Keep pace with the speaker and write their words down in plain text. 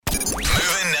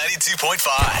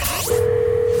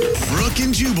92.5. Brooke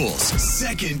and Jubal's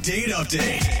second date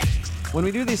update. When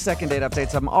we do these second date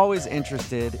updates, I'm always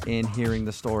interested in hearing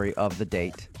the story of the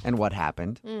date and what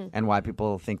happened and why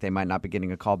people think they might not be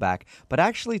getting a call back. But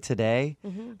actually today,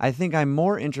 I think I'm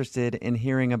more interested in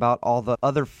hearing about all the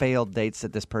other failed dates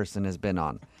that this person has been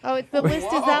on. Oh, the list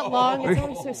is that long. It's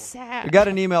always so sad. We got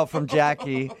an email from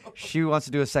Jackie. She wants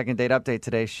to do a second date update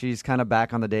today. She's kind of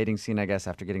back on the dating scene, I guess,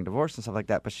 after getting divorced and stuff like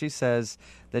that. But she says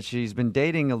that she's been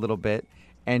dating a little bit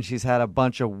and she's had a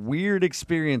bunch of weird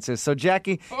experiences. So,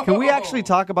 Jackie, can we actually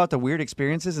talk about the weird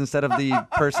experiences instead of the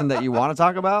person that you want to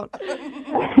talk about?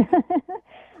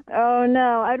 Oh,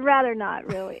 no, I'd rather not,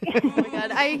 really. Oh my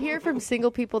God. I hear from single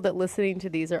people that listening to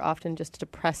these are often just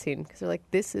depressing because they're like,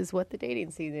 this is what the dating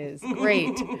scene is.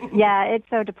 Great. Yeah, it's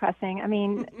so depressing. I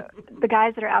mean, the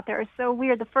guys that are out there are so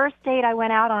weird. The first date I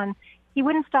went out on, he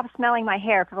wouldn't stop smelling my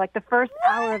hair for like the first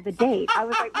hour of the date. I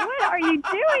was like, what are you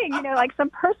doing? You know, like some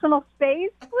personal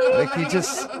space, please. Like he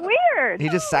just Weird. he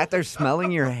just sat there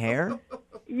smelling your hair?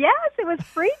 Yes, it was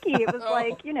freaky. It was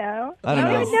like, you know, I don't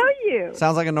know. even know you.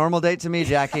 Sounds like a normal date to me,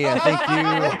 Jackie. I think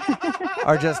you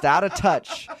are just out of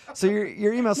touch. So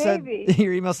your email said Maybe.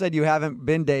 you haven't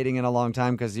been dating in a long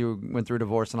time because you went through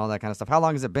divorce and all that kind of stuff. How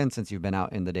long has it been since you've been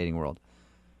out in the dating world?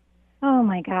 Oh,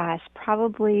 my gosh,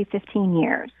 probably 15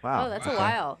 years. Wow. Oh, that's a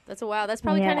while. That's a while. That's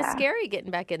probably kind of Yeah. scary getting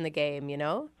back in the game, you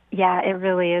know? Yeah, it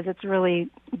really is. It's really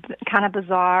kind of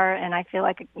bizarre, and I feel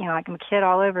like, you know, like I'm a kid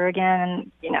all over again,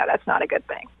 and, you know, that's not a good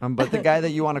thing. But the guy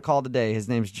that you want to call today, his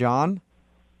name's John?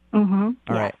 Mm-hmm.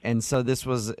 All right. And so this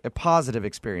was a positive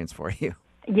experience for you.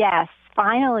 Yes,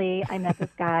 finally, I met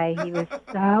this guy. He was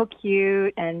so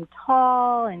cute and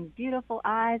tall and beautiful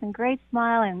eyes and great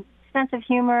smile and sense of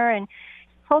humor, and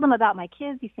told him about my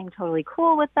kids. He seemed totally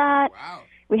cool with that. Wow.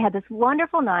 We had this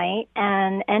wonderful night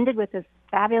and ended with this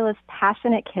fabulous,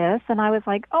 passionate kiss. And I was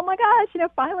like, oh my gosh, you know,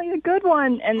 finally a good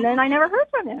one. And then I never heard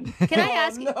from him. Can I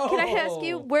ask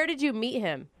you, where did you meet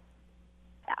him?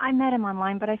 I met him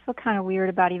online, but I feel kind of weird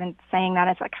about even saying that.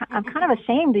 It's like I'm kind of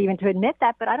ashamed even to admit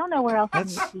that, but I don't know where else to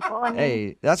meet people. I mean,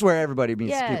 Hey, that's where everybody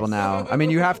meets Yes. people now. I mean,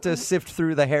 you have to sift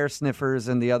through the hair sniffers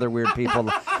and the other weird people.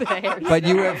 There. But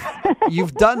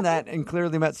you've done that and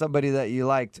clearly met somebody that you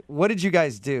liked. What did you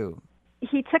guys do?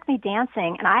 he took me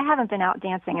dancing, and I haven't been out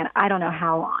dancing in I don't know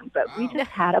how long, but we just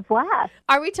had a blast.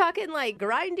 Are we talking like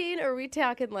grinding, or are we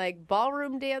talking like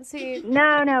ballroom dancing?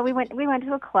 No, we went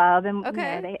to a club, and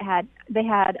Okay. you know, they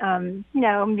had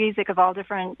music of all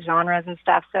different genres and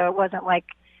stuff. So it wasn't like,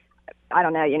 I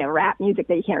don't know, rap music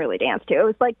that you can't really dance to. It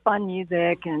was like fun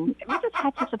music, and we just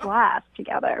had such a blast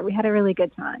together. We had a really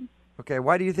good time. Okay,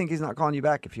 why do you think he's not calling you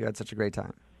back if you had such a great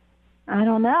time? I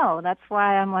don't know. That's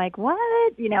why I'm like, what?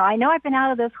 I know I've been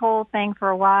out of this whole thing for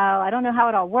a while. I don't know how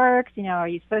it all works. Are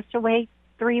you supposed to wait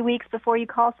 3 weeks before you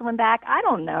call someone back? I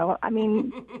don't know. I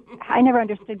mean, I never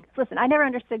understood. Listen, I never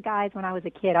understood guys when I was a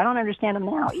kid. I don't understand them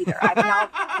now either. I mean,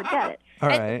 I'll forget it. All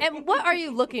right. And what are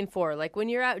you looking for? Like when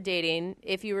you're out dating,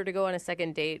 if you were to go on a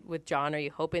second date with John, are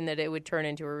you hoping that it would turn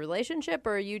into a relationship,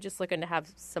 or are you just looking to have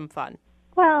some fun?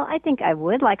 Well, I think I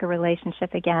would like a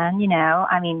relationship again,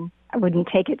 I mean, I wouldn't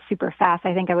take it super fast.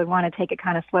 I think I would want to take it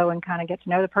kind of slow and kind of get to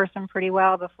know the person pretty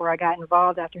well before I got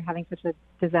involved after having such a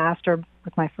disaster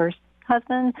with my first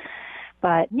husband.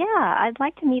 But, yeah, I'd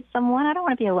like to meet someone. I don't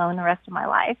want to be alone the rest of my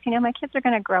life. My kids are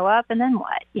going to grow up, and then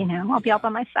what? I'll be all by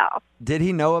myself. Did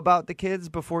he know about the kids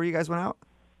before you guys went out?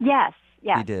 Yes.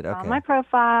 Yeah, He did, okay. On my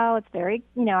profile, it's very,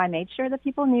 I made sure that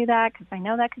people knew that because I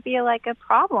know that could be a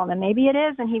problem, and maybe it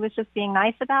is, and he was just being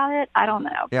nice about it. I don't know.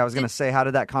 Yeah, I was going to say, how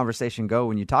did that conversation go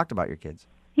when you talked about your kids?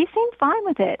 He seemed fine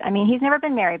with it. I mean, he's never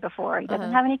been married before. He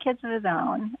doesn't have any kids of his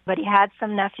own, but he had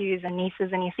some nephews and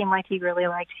nieces, and he seemed like he really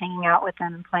liked hanging out with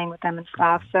them and playing with them and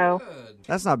stuff. So,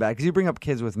 That's not bad, because you bring up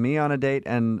kids with me on a date,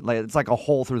 and it's like a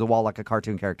hole through the wall like a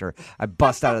cartoon character. I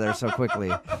bust out of there so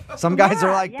quickly. Some guys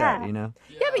are like that, Yeah,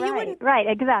 but you wouldn't. right,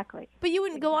 exactly. But you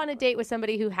wouldn't go on a date with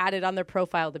somebody who had it on their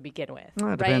profile to begin with.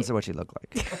 Well, it depends on what you look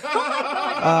like. You're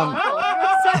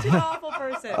such an awful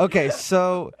person. Okay,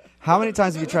 so how many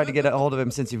times have you tried to get a hold of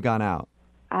him since you've gone out?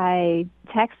 I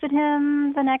texted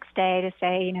him the next day to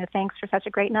say, thanks for such a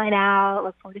great night out.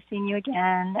 Look forward to seeing you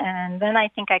again. And then I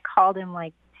think I called him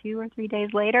like 2 or 3 days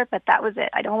later, but that was it.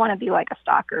 I don't want to be like a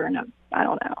stalker, and I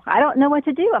don't know. I don't know what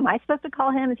to do. Am I supposed to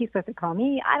call him? Is he supposed to call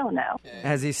me? I don't know.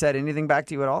 Has he said anything back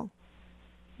to you at all?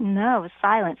 No, it was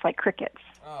silence, like crickets.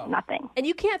 Nothing. And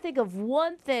you can't think of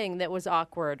one thing that was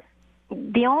awkward.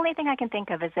 The only thing I can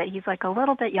think of is that he's like a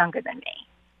little bit younger than me.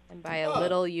 And by a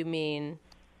little, you mean...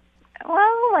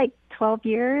 Well, like 12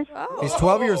 years. Oh, He's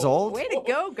 12 years old? way to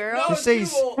go, girl. Just say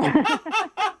he's...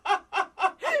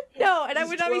 No, and I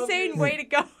would not be saying way to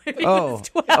go if he Oh, was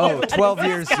 12. 12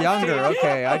 years younger.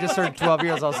 Okay, I just heard 12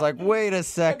 years. I was like, wait a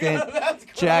second,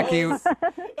 Jackie,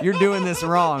 you're doing this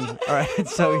wrong. All right,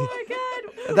 so Oh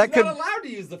my God. that could Not allowed to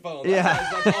use the phone. Yeah.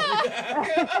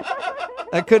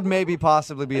 that could maybe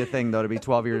possibly be a thing though, to be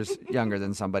 12 years younger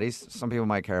than somebody. Some people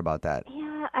might care about that.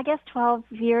 Yeah, I guess 12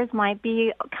 years might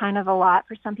be kind of a lot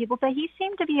for some people, but he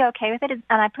seemed to be okay with it.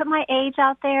 And I put my age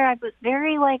out there. I was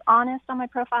very, honest on my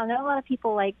profile. I know a lot of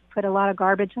people, put a lot of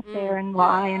garbage up there and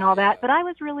lie and all that, but I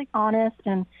was really honest,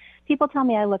 and people tell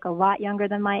me I look a lot younger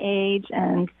than my age,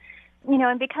 and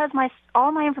and because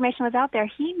all my information was out there,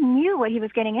 he knew what he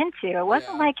was getting into. It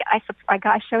wasn't like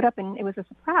I showed up and it was a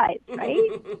surprise, right?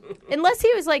 Unless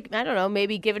he was I don't know,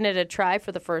 maybe giving it a try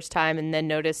for the first time and then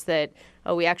noticed that,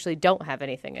 we actually don't have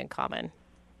anything in common.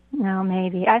 No,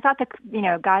 maybe. I thought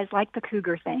guys like the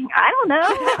cougar thing. I don't know.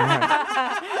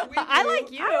 I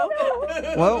like you.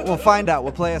 Well, we'll find out.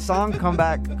 We'll play a song, come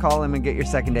back, call him, and get your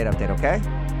second date update, okay?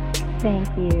 Thank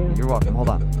you. You're welcome. Hold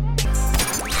on. Moving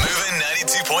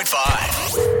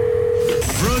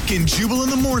 92.5. Brooke and Jubal in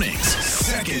the mornings.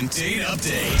 Second date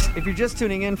update. If you're just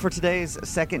tuning in for today's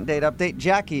second date update,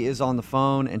 Jackie is on the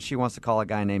phone, and she wants to call a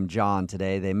guy named John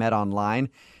today. They met online.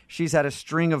 She's had a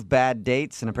string of bad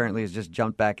dates and apparently has just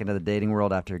jumped back into the dating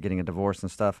world after getting a divorce and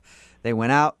stuff. They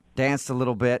went out, danced a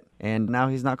little bit, and now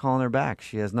he's not calling her back.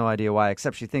 She has no idea why,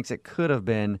 except she thinks it could have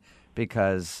been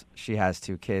because she has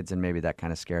 2 kids and maybe that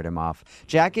kind of scared him off.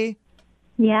 Jackie?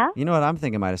 Yeah? You know what I'm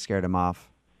thinking might have scared him off?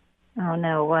 Oh,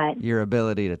 no, what? Your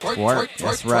ability to twerk.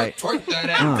 That's right. Twerk that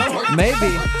out.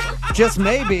 Maybe, just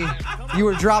maybe, you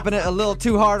were dropping it a little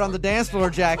too hard on the dance floor,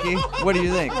 Jackie. What do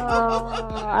you think?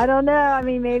 Oh, I don't know. I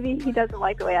mean, maybe he doesn't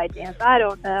like the way I dance. I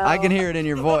don't know. I can hear it in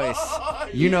your voice.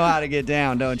 You know how to get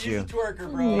down, don't you? Twerker,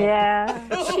 bro. Yeah.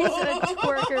 She's a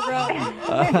twerker, bro.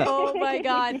 Oh my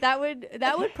God, that would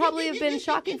probably have been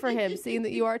shocking for him, seeing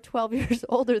that you are 12 years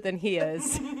older than he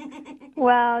is.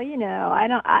 Well,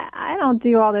 I don't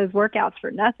do all those workouts for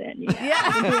nothing.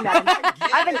 Yeah.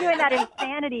 I've been doing that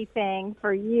insanity thing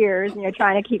for years,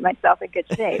 trying to keep myself in good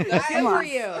shape. So Good come for on.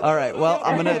 you. All right, well,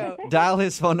 I'm going to dial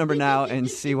his phone number now and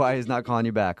see why he's not calling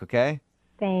you back, okay?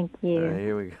 Thank All you. right,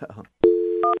 here we go.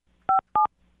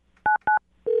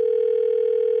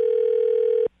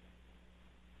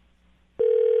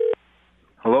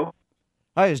 Hello?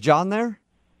 Hi, is John there?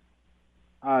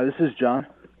 This is John.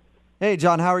 Hey,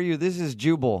 John, how are you? This is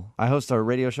Jubal. I host a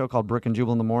radio show called Brooke and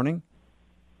Jubal in the Morning.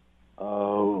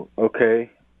 Oh,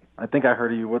 okay. I think I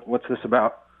heard of you. What's this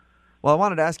about? Well, I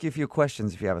wanted to ask you a few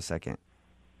questions if you have a second.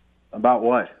 About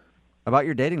what? About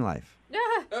your dating life.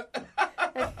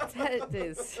 That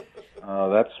is.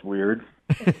 That's weird.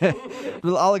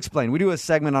 Well, I'll explain. We do a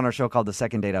segment on our show called the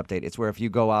Second Date Update. It's where if you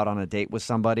go out on a date with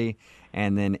somebody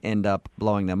and then end up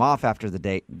blowing them off after the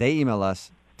date, they email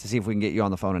us to see if we can get you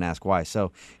on the phone and ask why.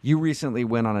 So you recently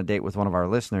went on a date with one of our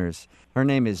listeners. Her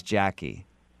name is Jackie.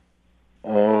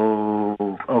 Oh,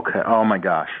 okay. Oh, my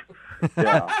gosh.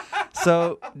 Yeah.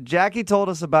 So Jackie told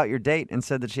us about your date and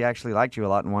said that she actually liked you a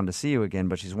lot and wanted to see you again,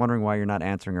 but she's wondering why you're not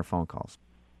answering her phone calls.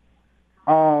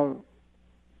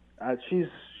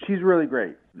 She's really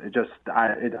great. I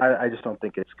just don't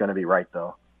think it's going to be right,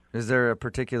 though. Is there a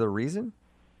particular reason?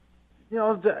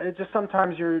 It just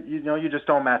sometimes you just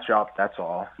don't match up. That's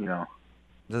all.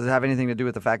 Does it have anything to do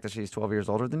with the fact that she's 12 years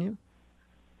older than you?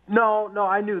 No,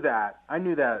 I knew that. I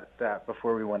knew that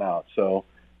before we went out. So,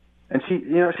 and she's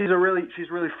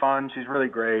really fun. She's really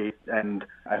great, and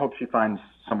I hope she finds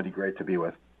somebody great to be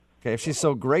with. Okay, if she's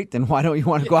so great, then why don't you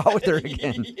want to go out with her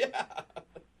again?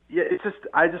 Yeah, it's just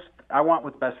I want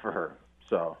what's best for her.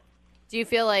 So. Do you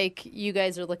feel like you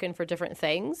guys are looking for different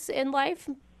things in life?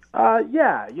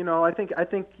 Yeah. I think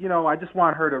I just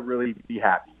want her to really be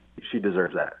happy. She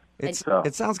deserves that.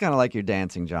 It sounds kind of like you're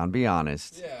dancing, John. Be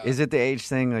honest. Yeah. Is it the age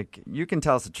thing? Like, you can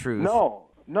tell us the truth. No.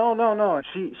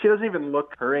 She doesn't even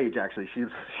look her age. Actually,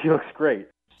 she looks great.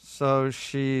 So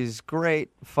she's great,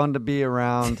 fun to be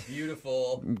around,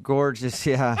 Beautiful. gorgeous,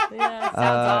 yeah, Yeah, sounds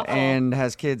awful. and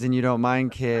has kids, and you don't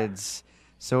mind kids.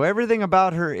 So everything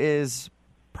about her is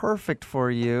perfect for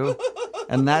you,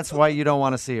 and that's why you don't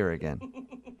want to see her again.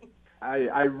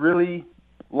 I really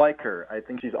like her. I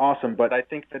think she's awesome, but I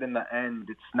think that in the end,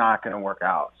 it's not going to work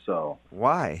out. So,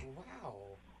 Why? Wow.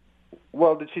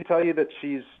 well, did she tell you that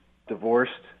she's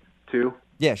divorced too?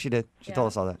 Yeah, she did. She told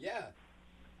us all that. Yeah.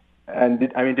 And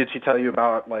did she tell you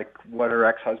about what her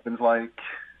ex-husband's like?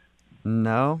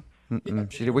 No,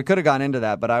 she did. We could have gone into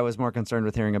that, but I was more concerned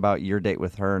with hearing about your date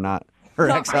with her, not her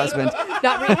ex-husband.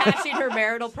 Not rehashing her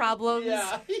marital problems.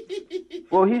 Yeah.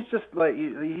 Well, he's just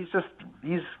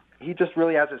he just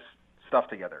really has his stuff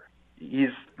together.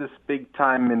 he's this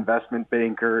big-time investment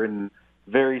banker and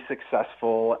very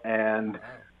successful and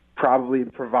probably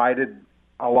provided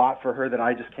a lot for her that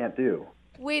I just can't do.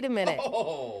 Wait a minute.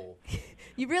 Oh.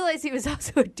 You realize he was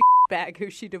also a bag who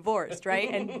she divorced, right?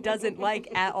 And doesn't like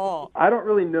at all. I don't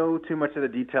really know too much of the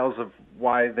details of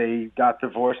why they got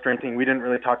divorced or anything. We didn't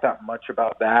really talk that much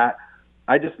about that.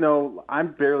 I just know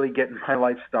I'm barely getting my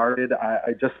life started.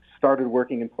 I just started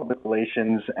working in public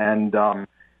relations, and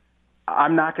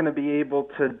I'm not going to be able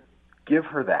to give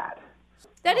her that.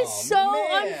 That is so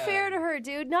man. unfair to her,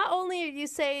 dude. Not only are you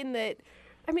saying that,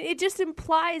 I mean, it just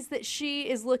implies that she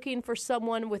is looking for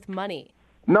someone with money.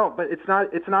 No, but it's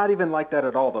not even like that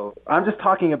at all, though. I'm just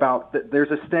talking about that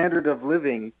there's a standard of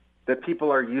living that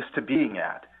people are used to being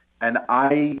at, and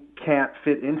I can't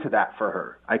fit into that for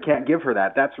her. I can't give her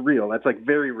that. That's real. That's like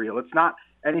very real. It's not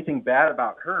anything bad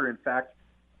about her. In fact,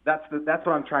 that's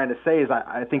what I'm trying to say is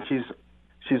I think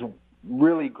she's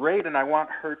really great, and I want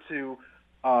her to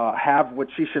have what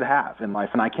she should have in life,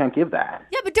 and I can't give that.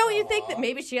 Yeah, but don't you think that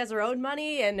maybe she has her own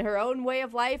money and her own way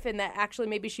of life, and that actually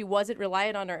maybe she wasn't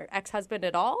reliant on her ex-husband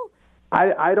at all?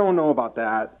 I don't know about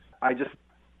that. I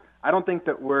don't think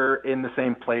that we're in the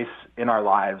same place in our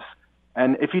lives.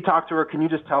 And if you talk to her, can you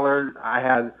just tell her I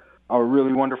had a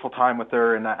really wonderful time with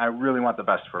her, and I really want the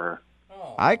best for her?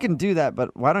 I can do that,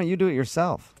 but why don't you do it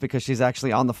yourself? Because she's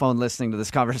actually on the phone listening to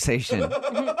this conversation.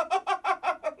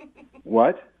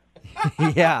 What?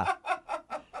 Yeah.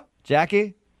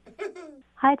 Jackie?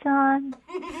 Hi, John.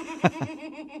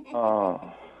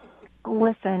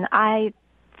 Listen, I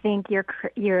think you're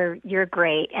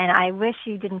great, and I wish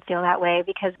you didn't feel that way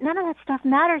because none of that stuff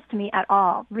matters to me at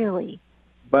all, really.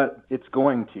 But it's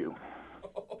going to.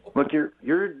 Look,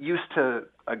 you're used to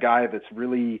a guy that's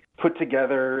really put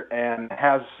together and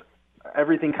has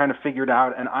everything kind of figured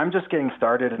out, and I'm just getting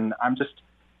started, and I'm just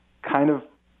kind of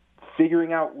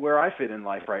figuring out where I fit in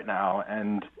life right now.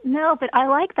 And No, but I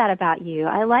like that about you.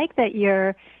 I like that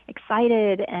you're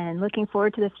excited and looking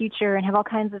forward to the future and have all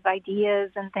kinds of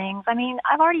ideas and things. I mean,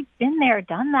 I've already been there,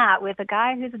 done that with a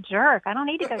guy who's a jerk. I don't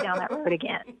need to go down that road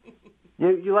again.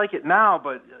 you like it now,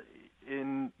 but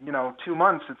in 2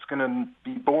 months it's going to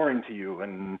be boring to you,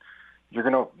 and you're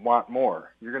going to want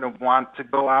more. You're going to want to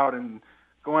go out and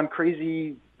go on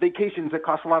crazy vacations that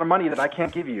cost a lot of money that I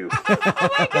can't give you. Oh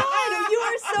my God, you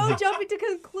are so jumping to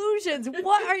conclusions.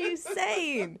 What are you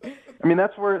saying? I mean,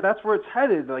 that's where it's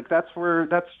headed. Like that's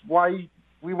why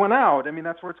we went out. I mean,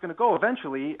 that's where it's going to go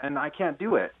eventually, and I can't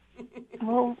do it.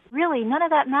 Well, really, none of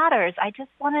that matters. I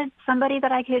just wanted somebody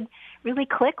that I could really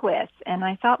click with, and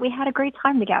I thought we had a great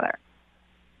time together.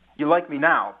 You like me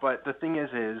now, but the thing is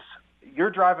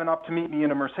you're driving up to meet me in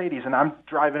a Mercedes, and I'm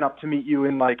driving up to meet you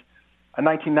in like a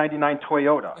 1999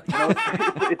 Toyota.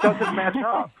 It doesn't match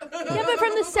up. Yeah, but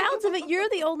from the sounds of it, you're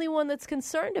the only one that's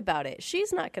concerned about it.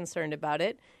 She's not concerned about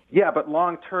it. Yeah, but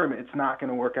long term, it's not going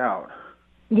to work out.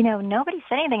 Nobody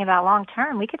said anything about long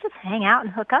term. We could just hang out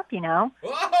and hook up,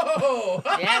 Whoa!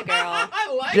 Yeah, girl.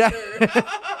 I like Ja-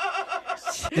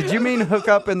 her. Did you mean hook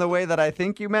up in the way that I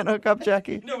think you meant hook up,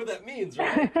 Jackie? You know what that means,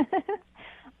 right?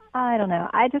 I don't know.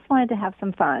 I just wanted to have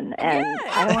some fun, and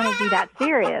I don't want to be that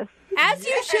serious. As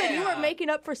you should. You are making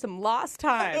up for some lost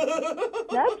time.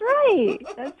 That's right.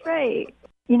 That's right.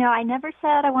 I never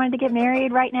said I wanted to get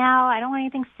married right now. I don't want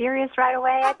anything serious right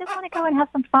away. I just want to go and have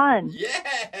some fun.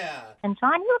 Yeah. And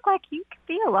John, you look like you could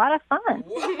be a lot of fun.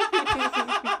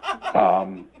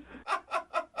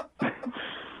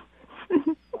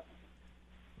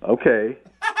 Okay.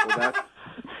 Well, that's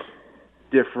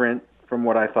different from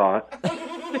what I thought.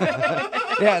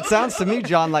 Yeah, it sounds to me,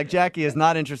 John, like Jackie is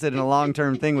not interested in a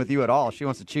long-term thing with you at all. She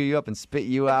wants to chew you up and spit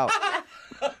you out.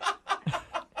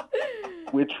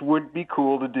 Which would be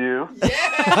cool to do.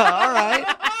 All right.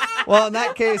 Well, in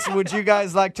that case, would you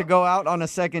guys like to go out on a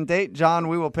second date? John,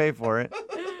 we will pay for it.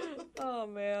 Oh,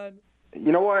 man.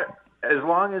 You know what? As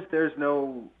long as there's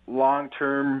no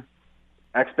long-term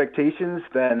expectations,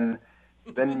 then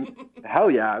hell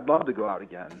yeah, I'd love to go out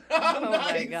again. Oh,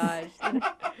 my gosh.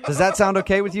 Does that sound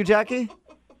okay with you, Jackie?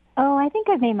 Oh, I think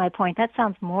I've made my point. That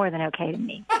sounds more than okay to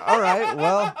me. All right.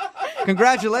 Well,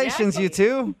 congratulations, you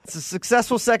two. It's a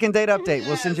successful second date update.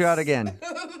 We'll send you out again.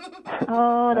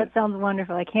 Oh, that sounds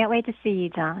wonderful. I can't wait to see you,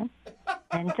 John.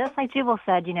 And just like Jubal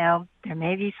said, there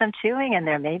may be some chewing and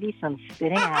there may be some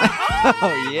spitting out.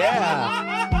 Oh,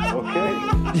 yeah.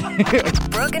 Okay.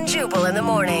 Brooke and Jubal in the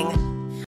morning.